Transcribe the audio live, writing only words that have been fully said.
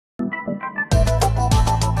So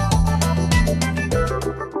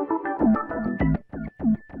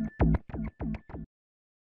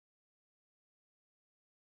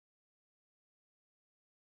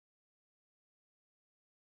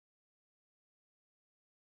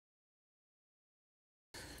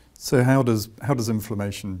how does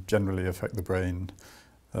inflammation generally affect the brain?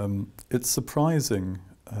 It's surprising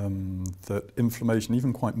that inflammation,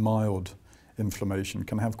 even quite mild inflammation,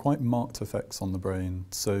 can have quite marked effects on the brain.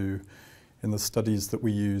 So in the studies that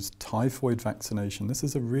we use, typhoid vaccination, this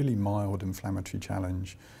is a really mild inflammatory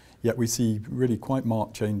challenge, yet we see really quite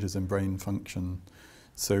marked changes in brain function.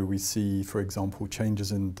 So we see, for example,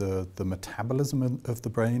 changes in the metabolism of the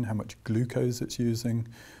brain, how much glucose it's using.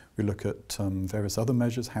 We look at various other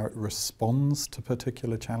measures, how it responds to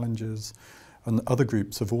particular challenges. And other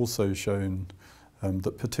groups have also shown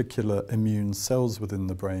that particular immune cells within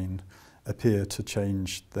the brain appear to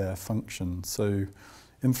change their function. So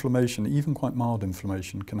inflammation, even quite mild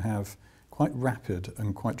inflammation, can have quite rapid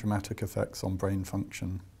and quite dramatic effects on brain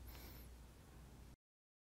function.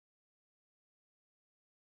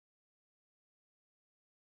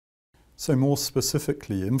 So more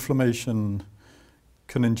specifically, inflammation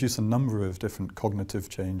can induce a number of different cognitive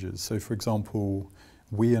changes. So for example,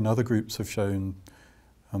 we and other groups have shown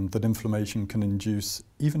that inflammation can induce,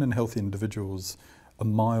 even in healthy individuals, a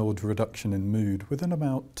mild reduction in mood within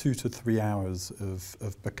about 2 to 3 hours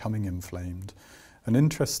of becoming inflamed. And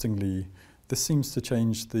interestingly, this seems to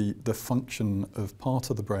change the function of part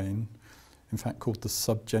of the brain, in fact called the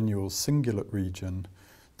subgenual cingulate region,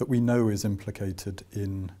 that we know is implicated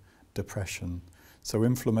in depression. So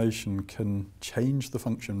inflammation can change the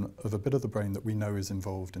function of a bit of the brain that we know is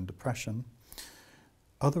involved in depression.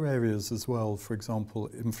 Other areas as well, for example,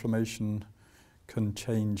 inflammation can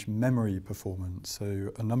change memory performance.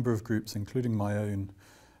 So a number of groups, including my own,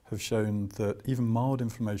 have shown that even mild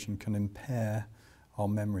inflammation can impair our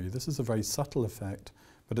memory. This is a very subtle effect,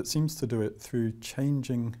 but it seems to do it through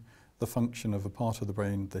changing the function of a part of the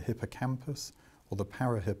brain, the hippocampus or the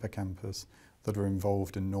parahippocampus, that are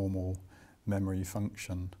involved in normal memory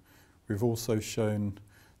function. We've also shown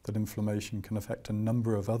that inflammation can affect a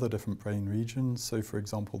number of other different brain regions. So for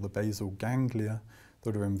example, the basal ganglia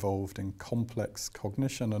that are involved in complex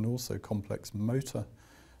cognition and also complex motor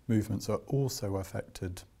movements are also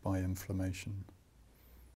affected by inflammation.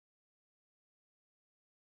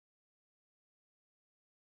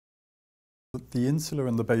 The insula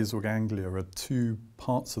and the basal ganglia are two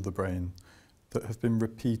parts of the brain that have been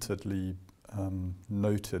repeatedly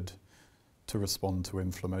noted to respond to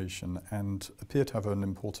inflammation and appear to have an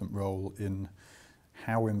important role in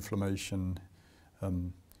how inflammation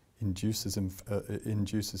induces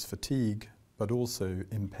fatigue, but also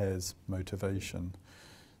impairs motivation.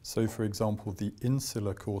 So for example, the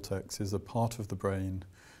insular cortex is a part of the brain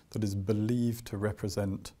that is believed to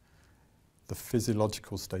represent the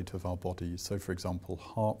physiological state of our body. So for example,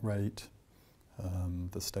 heart rate,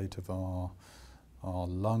 the state of our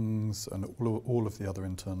lungs and all of the other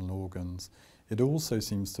internal organs. It also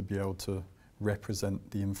seems to be able to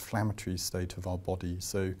represent the inflammatory state of our body.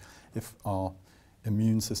 So if our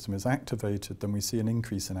immune system is activated, then we see an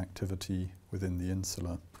increase in activity within the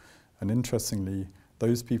insula. And interestingly,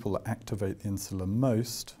 those people that activate the insula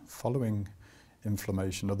most following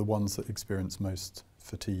inflammation are the ones that experience most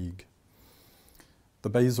fatigue.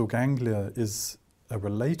 The basal ganglia is a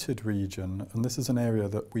related region, and this is an area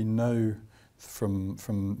that we know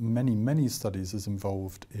from many studies is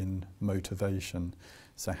involved in motivation.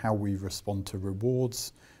 So how we respond to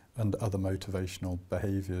rewards and other motivational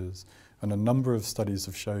behaviours. And a number of studies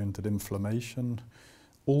have shown that inflammation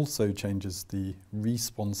also changes the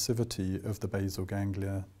responsivity of the basal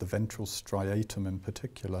ganglia, the ventral striatum in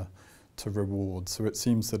particular, to rewards. So it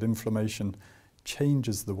seems that inflammation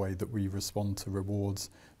changes the way that we respond to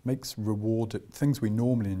rewards, makes things we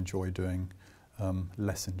normally enjoy doing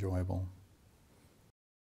less enjoyable.